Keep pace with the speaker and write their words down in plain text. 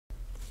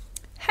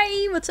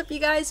Hey, what's up you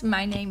guys?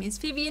 My name is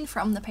Vivian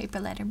from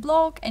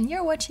ThePaperLetterBlog and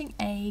you're watching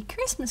a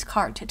Christmas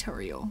card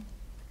tutorial.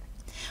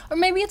 Or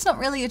maybe it's not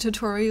really a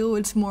tutorial,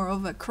 it's more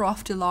of a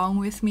craft along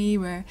with me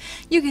where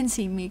you can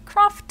see me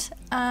craft,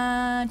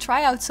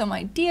 try out some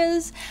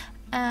ideas,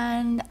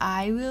 and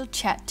I will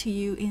chat to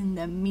you in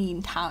the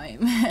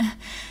meantime.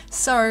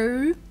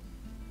 So,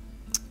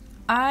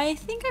 I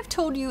think I've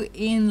told you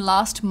in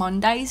last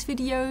Monday's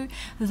video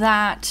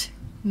that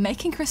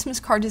making Christmas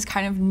cards is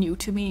kind of new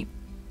to me.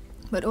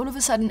 But all of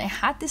a sudden I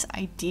had this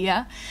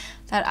idea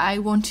that I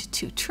wanted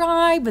to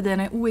try, but then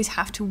I always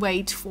have to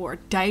wait for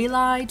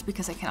daylight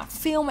because I cannot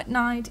film at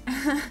night.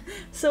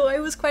 So I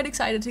was quite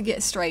excited to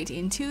get straight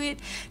into it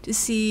to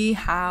see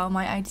how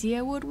my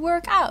idea would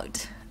work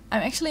out.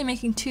 I'm actually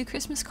making two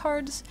Christmas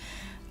cards,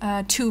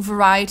 two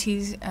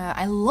varieties.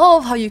 I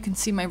love how you can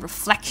see my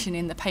reflection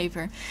in the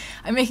paper.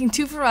 I'm making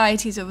two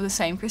varieties of the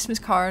same Christmas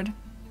card,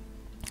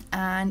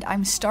 and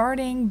I'm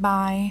starting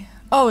by...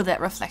 Oh,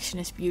 that reflection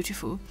is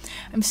beautiful.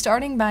 I'm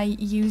starting by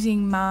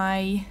using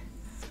my...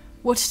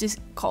 What's this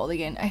called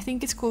again? I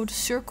think it's called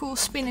Circle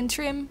Spin and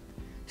Trim.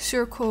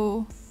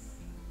 Circle...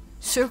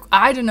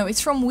 I don't know. It's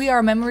from We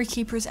Are Memory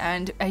Keepers,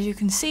 and as you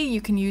can see,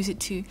 you can use it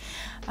to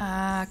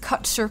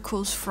cut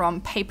circles from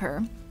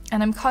paper.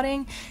 And I'm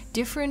cutting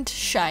different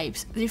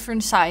shapes,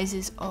 different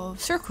sizes of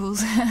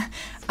circles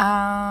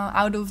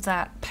out of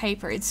that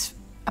paper. It's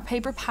a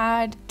paper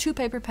pad, two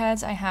paper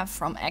pads I have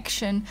from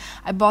Action.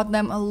 I bought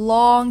them a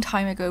long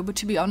time ago, but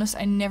to be honest,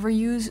 I never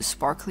use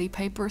sparkly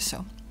paper,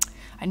 so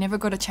I never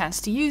got a chance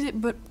to use it,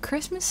 but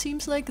Christmas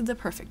seems like the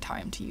perfect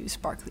time to use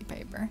sparkly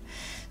paper.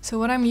 So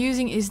what I'm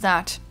using is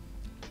that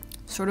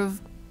sort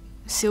of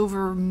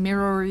silver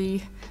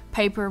mirrory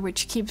paper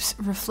which keeps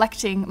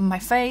reflecting my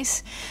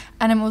face,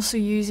 and I'm also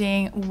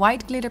using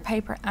white glitter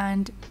paper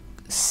and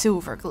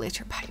silver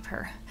glitter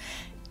paper.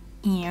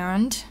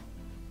 And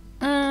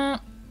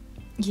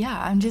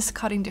yeah, I'm just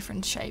cutting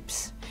different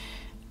shapes.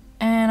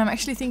 And I'm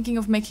actually thinking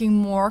of making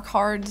more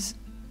cards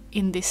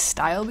in this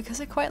style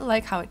because I quite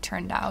like how it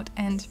turned out.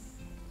 And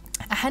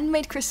a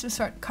handmade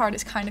Christmas card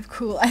is kind of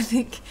cool, I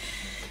think.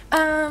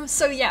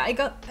 So yeah, I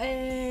got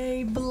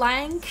a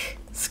blank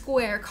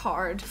square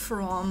card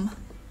from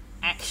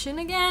Action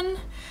again.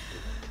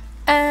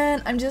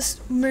 And I'm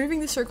just moving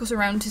the circles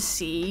around to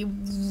see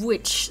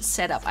which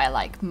setup I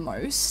like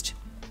most.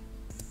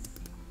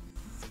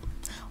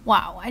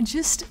 Wow, I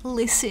just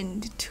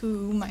listened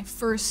to the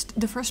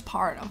first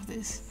part of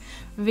this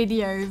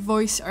video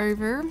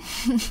voiceover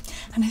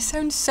and I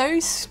sound so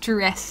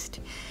stressed.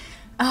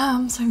 So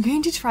I'm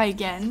going to try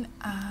again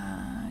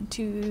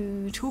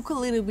to talk a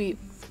little bit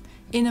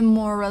in a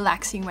more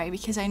relaxing way,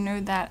 because I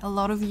know that a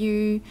lot of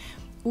you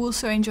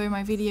also enjoy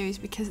my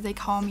videos because they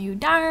calm you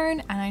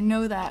down, and I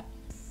know that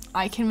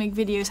I can make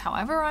videos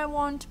however I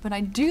want, but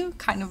I do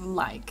kind of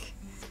like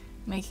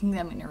making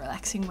them in a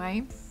relaxing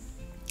way.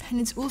 And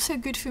it's also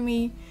good for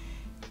me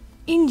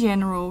in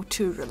general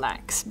to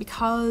relax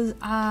because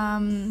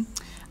I'm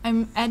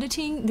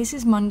editing, this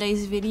is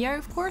Monday's video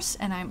of course,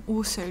 and I'm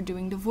also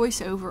doing the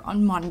voiceover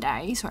on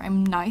Monday, so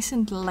I'm nice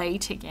and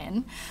late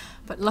again.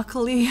 But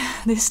luckily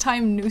this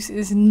time Noose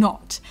is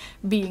not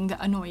being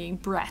the annoying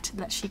brat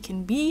that she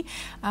can be.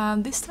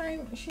 This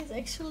time she's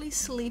actually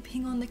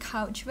sleeping on the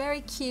couch,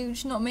 very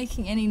cute, not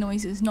making any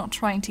noises, not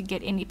trying to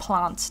get any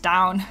plants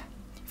down.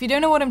 If you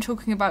don't know what I'm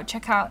talking about,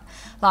 check out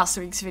last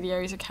week's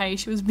videos, okay?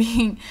 She was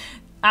being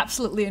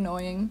absolutely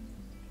annoying.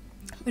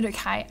 But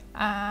okay,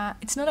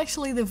 it's not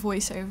actually the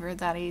voiceover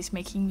that is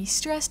making me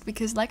stressed,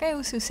 because like I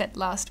also said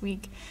last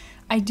week,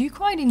 I do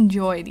quite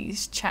enjoy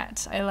these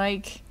chats. I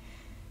like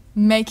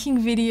making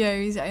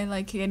videos, I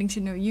like getting to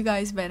know you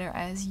guys better,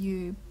 as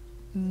you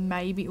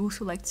maybe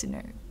also like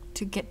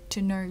to get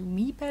to know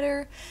me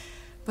better.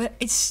 But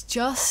it's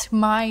just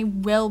my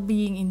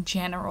well-being in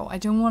general. I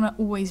don't want to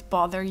always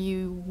bother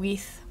you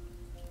with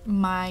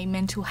my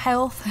mental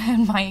health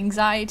and my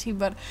anxiety,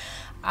 but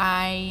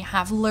I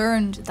have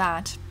learned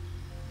that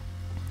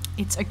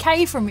it's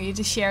okay for me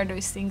to share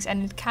those things,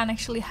 and it can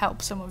actually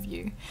help some of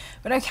you.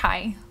 But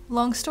okay,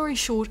 long story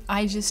short,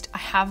 I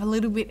have a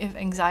little bit of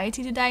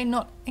anxiety today.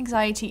 Not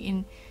anxiety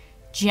in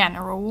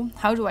general.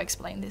 How do I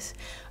explain this?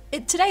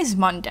 Today is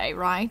Monday,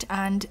 right?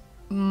 And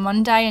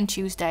Monday and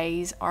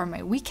Tuesdays are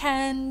my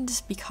weekends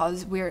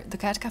because the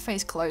cat cafe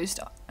is closed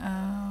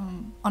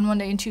on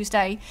Monday and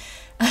Tuesday.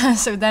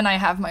 So then I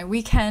have my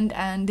weekend,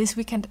 and this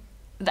weekend,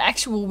 the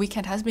actual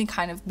weekend, has been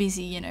kind of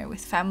busy, you know, with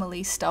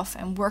family stuff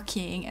and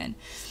working.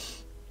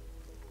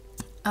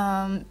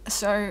 And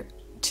so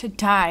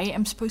today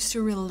I'm supposed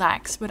to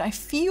relax, but I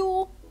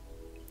feel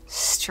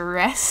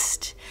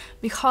stressed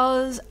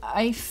because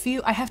I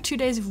feel I have 2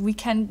 days of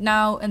weekend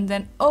now, and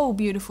then oh,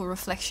 beautiful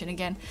reflection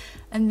again,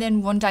 and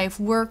then 1 day of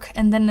work,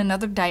 and then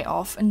another day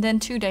off, and then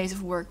 2 days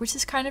of work, which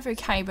is kind of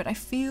okay, but I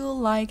feel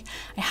like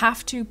I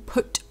have to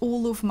put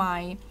all of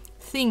my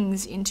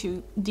things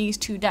into these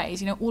 2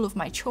 days, you know, all of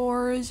my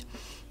chores.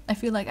 I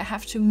feel like I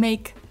have to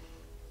make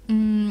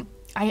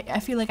I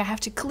feel like I have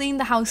to clean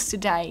the house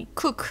today,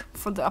 cook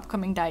for the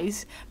upcoming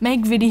days,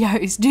 make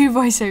videos, do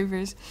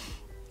voiceovers,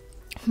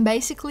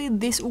 Basically,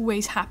 this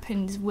always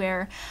happens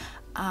where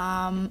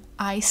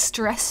I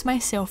stress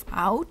myself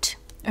out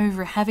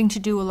over having to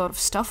do a lot of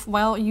stuff.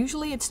 Well,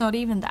 usually it's not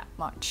even that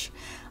much.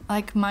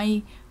 Like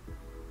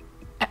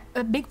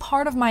a big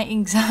part of my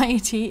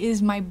anxiety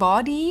is my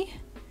body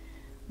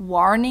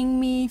warning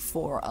me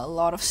for a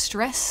lot of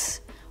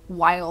stress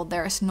while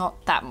there's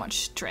not that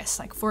much stress.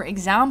 Like, for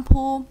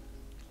example,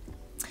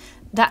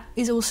 that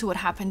is also what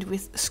happened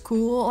with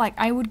school. Like,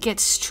 I would get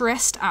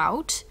stressed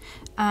out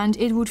and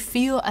it would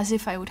feel as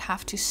if I would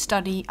have to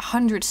study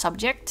 100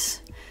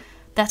 subjects.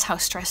 That's how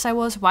stressed I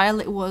was, while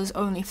it was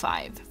only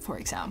 5, for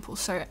example.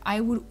 So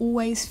I would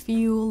always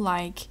feel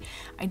like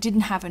I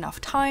didn't have enough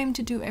time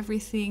to do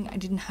everything. I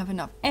didn't have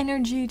enough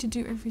energy to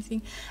do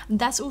everything. And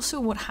that's also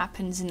what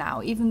happens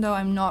now. Even though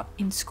I'm not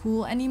in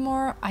school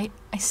anymore, I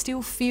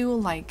still feel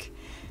like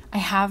I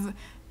have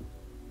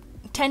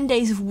 10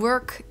 days of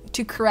work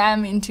to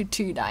cram into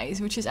 2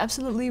 days, which is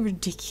absolutely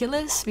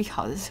ridiculous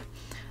because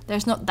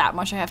there's not that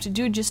much I have to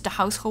do, just the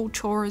household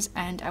chores,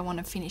 and I want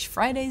to finish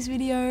Friday's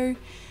video.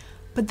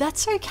 But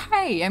that's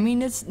okay. I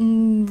mean, it's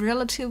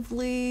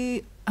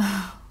relatively...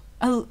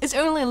 it's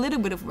only a little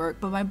bit of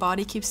work, but my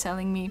body keeps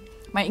telling me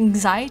my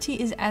anxiety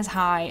is as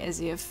high as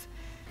if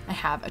I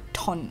have a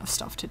ton of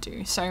stuff to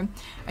do. So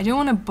I don't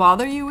want to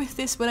bother you with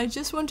this, but I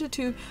just wanted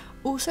to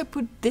also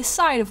put this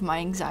side of my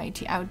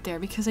anxiety out there,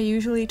 because I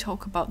usually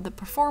talk about the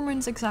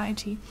performance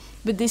anxiety,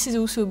 but this is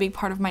also a big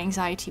part of my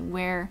anxiety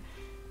where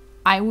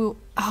I will...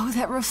 Oh,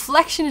 that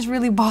reflection is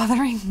really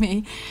bothering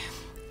me.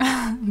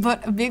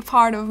 But a big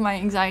part of my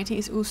anxiety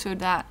is also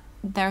that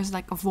there's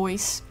like a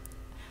voice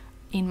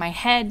in my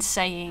head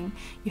saying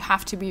you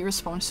have to be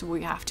responsible,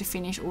 you have to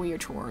finish all your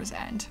chores,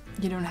 and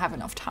you don't have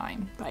enough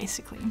time,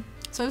 basically.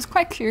 So I was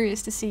quite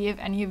curious to see if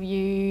any of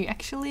you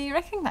actually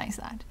recognize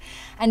that.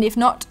 And if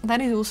not,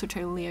 that is also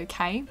totally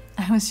okay.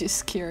 I was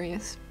just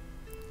curious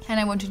and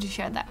I wanted to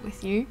share that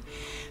with you.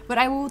 But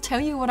I will tell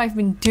you what I've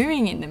been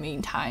doing in the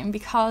meantime,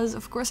 because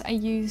of course I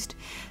used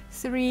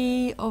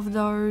 3 of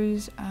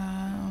those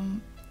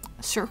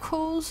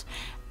circles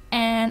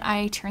and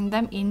I turned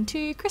them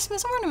into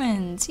Christmas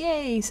ornaments.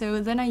 Yay! So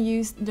then I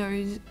used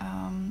those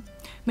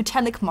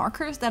metallic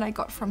markers that I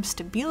got from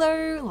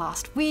Stabilo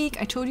last week.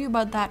 I told you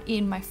about that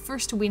in my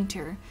first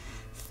winter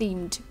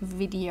themed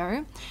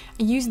video.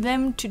 I used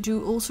them to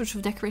do all sorts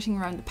of decorating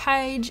around the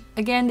page.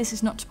 Again, this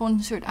is not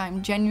sponsored,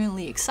 I'm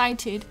genuinely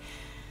excited.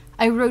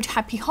 I wrote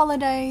happy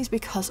holidays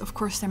because of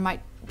course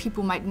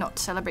people might not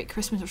celebrate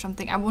Christmas or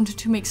something. I wanted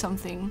to make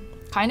something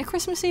kind of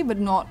Christmassy, but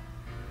not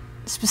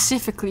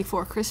specifically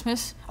for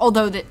Christmas,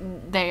 although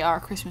they are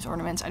Christmas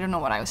ornaments. I don't know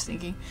what I was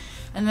thinking.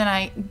 And then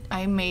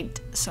I made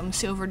some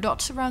silver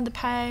dots around the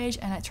page,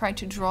 and I tried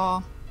to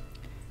draw,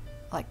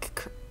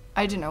 like,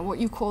 I don't know what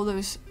you call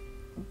those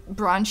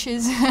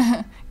branches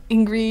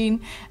in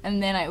green,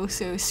 and then I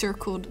also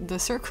circled the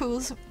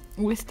circles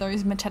with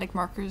those metallic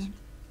markers.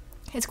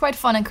 It's quite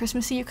fun and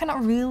Christmassy. You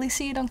cannot really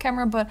see it on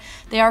camera, but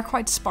they are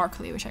quite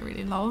sparkly, which I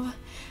really love.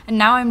 And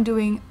now I'm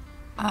doing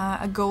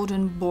a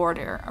golden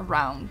border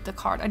around the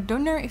card. I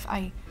don't know if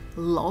I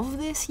love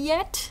this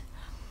yet,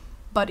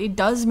 but it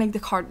does make the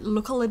card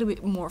look a little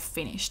bit more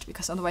finished,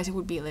 because otherwise it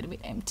would be a little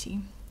bit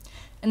empty.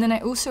 And then I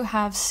also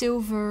have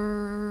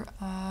silver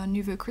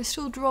Nouveau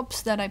crystal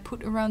drops that I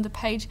put around the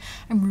page.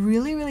 I'm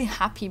really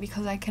happy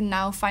because I can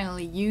now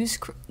finally use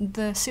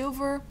the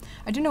silver.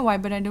 I don't know why,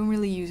 but I don't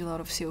really use a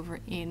lot of silver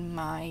in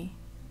my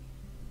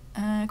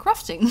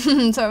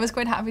crafting. So I was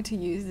quite happy to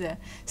use the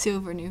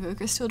silver Nouveau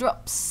crystal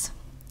drops.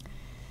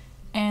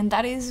 And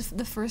that is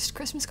the first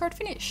Christmas card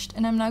finished.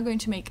 And I'm now going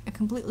to make a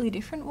completely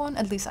different one.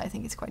 At least I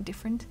think it's quite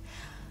different.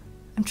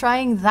 I'm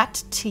trying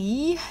that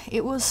tea.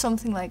 It was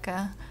something like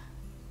a...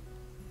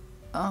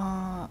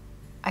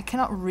 I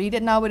cannot read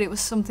it now, but it was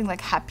something like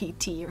happy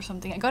tea or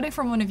something. I got it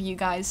from one of you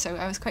guys, so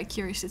I was quite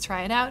curious to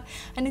try it out.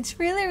 And it's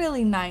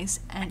really nice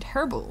and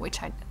herbal,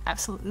 which I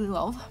absolutely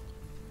love.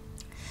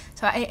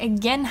 So I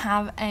again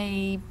have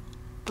a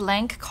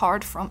blank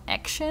card from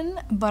Action,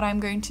 but I'm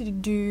going to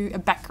do a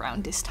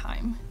background this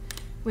time,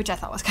 which I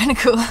thought was kind of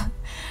cool.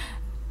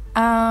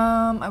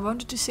 I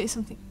wanted to say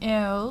something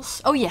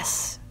else. Oh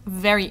yes,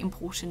 very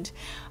important.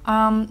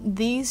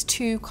 These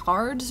 2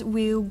 cards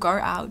will go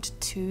out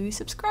to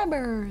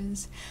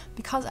subscribers,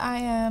 because I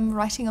am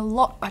writing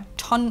a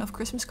ton of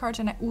Christmas cards,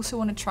 and I also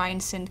want to try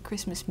and send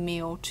Christmas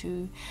mail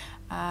to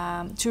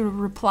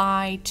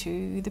reply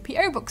to the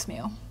PO box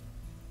mail.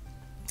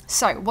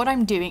 So what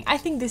I'm doing, I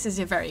think this is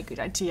a very good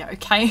idea,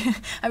 okay?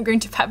 I'm going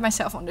to pat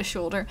myself on the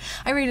shoulder.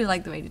 I really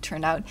like the way it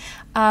turned out.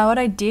 What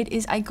I did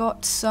is I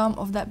got some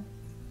of that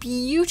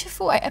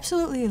beautiful, I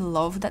absolutely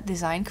love that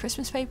design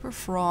Christmas paper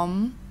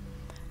from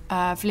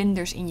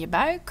Vlinders in Je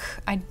Buik.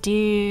 I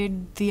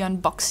did the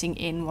unboxing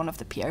in one of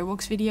the PO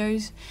Box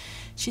videos.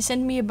 She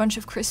sent me a bunch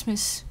of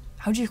Christmas,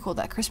 how do you call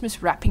that?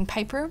 Christmas wrapping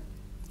paper.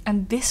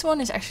 And this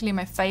one is actually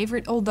my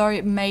favorite, although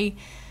it may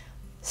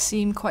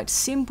seem quite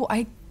simple.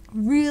 I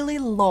really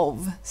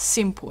love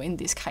simple in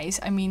this case.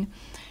 I mean,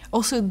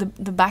 also the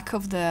back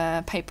of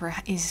the paper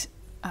is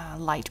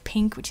light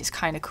pink, which is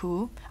kind of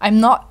cool. I'm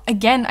not,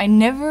 again,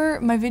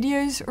 my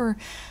videos or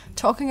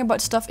talking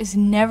about stuff is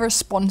never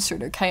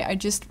sponsored, okay? I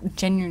just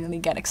genuinely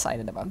get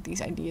excited about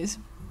these ideas.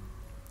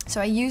 So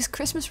I use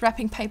Christmas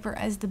wrapping paper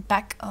as the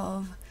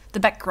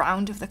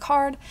background of the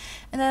card,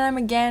 and then I'm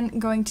again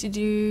going to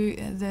do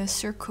the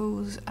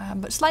circles,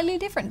 but slightly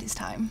different this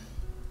time.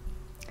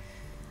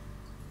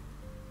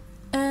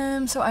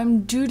 So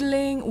I'm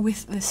doodling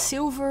with the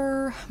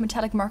silver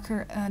metallic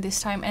marker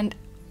this time, and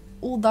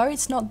although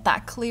it's not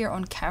that clear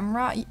on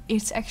camera,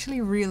 it's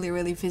actually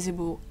really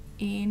visible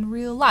in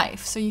real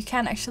life. So you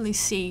can actually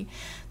see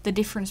the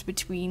difference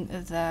between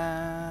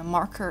the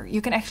marker.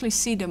 You can actually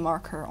see the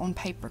marker on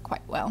paper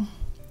quite well.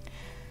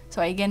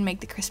 So I again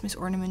make the Christmas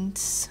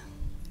ornaments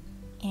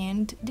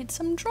and did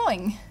some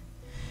drawing.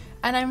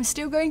 And I'm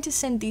still going to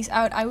send these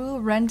out. I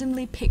will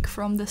randomly pick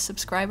from the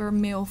subscriber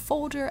mail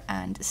folder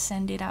and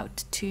send it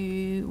out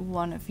to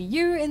one of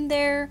you in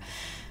there.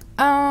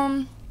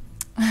 But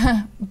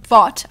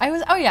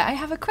I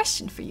have a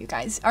question for you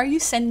guys. Are you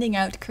sending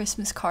out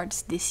Christmas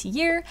cards this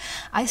year?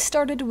 I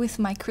started with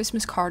my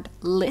Christmas card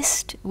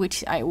list,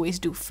 which I always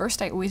do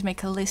first. I always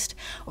make a list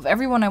of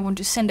everyone I want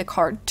to send a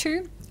card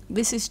to.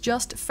 This is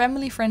just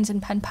family, friends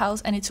and pen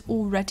pals, and it's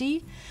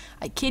already,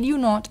 I kid you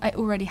not, I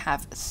already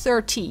have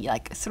 30,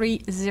 like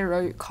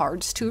 30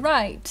 cards to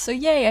write. So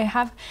yay,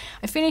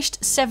 I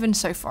finished 7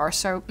 so far,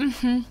 so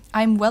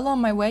I'm well on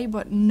my way,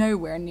 but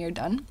nowhere near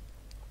done.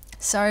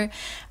 So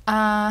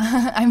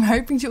I'm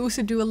hoping to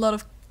also do a lot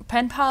of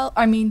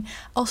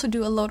also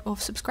do a lot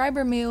of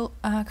subscriber mail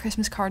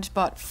Christmas cards,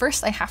 but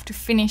first I have to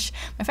finish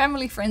my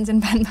family, friends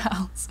and pen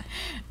pals.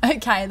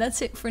 Okay,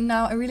 that's it for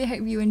now. I really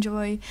hope you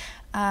enjoy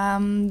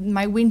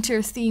my winter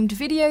themed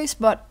videos,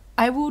 but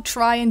I will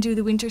try and do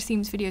the winter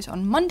themed videos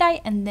on Monday,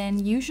 and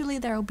then usually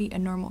there will be a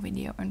normal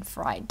video on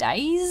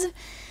Fridays.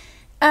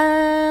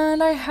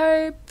 And I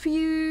hope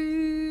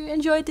you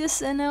enjoyed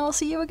this, and I'll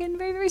see you again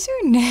very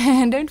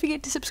soon. Don't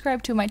forget to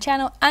subscribe to my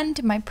channel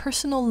and my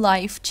personal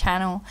life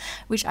channel,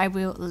 which I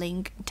will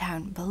link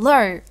down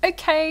below.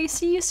 Okay,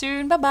 see you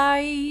soon. Bye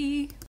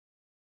bye.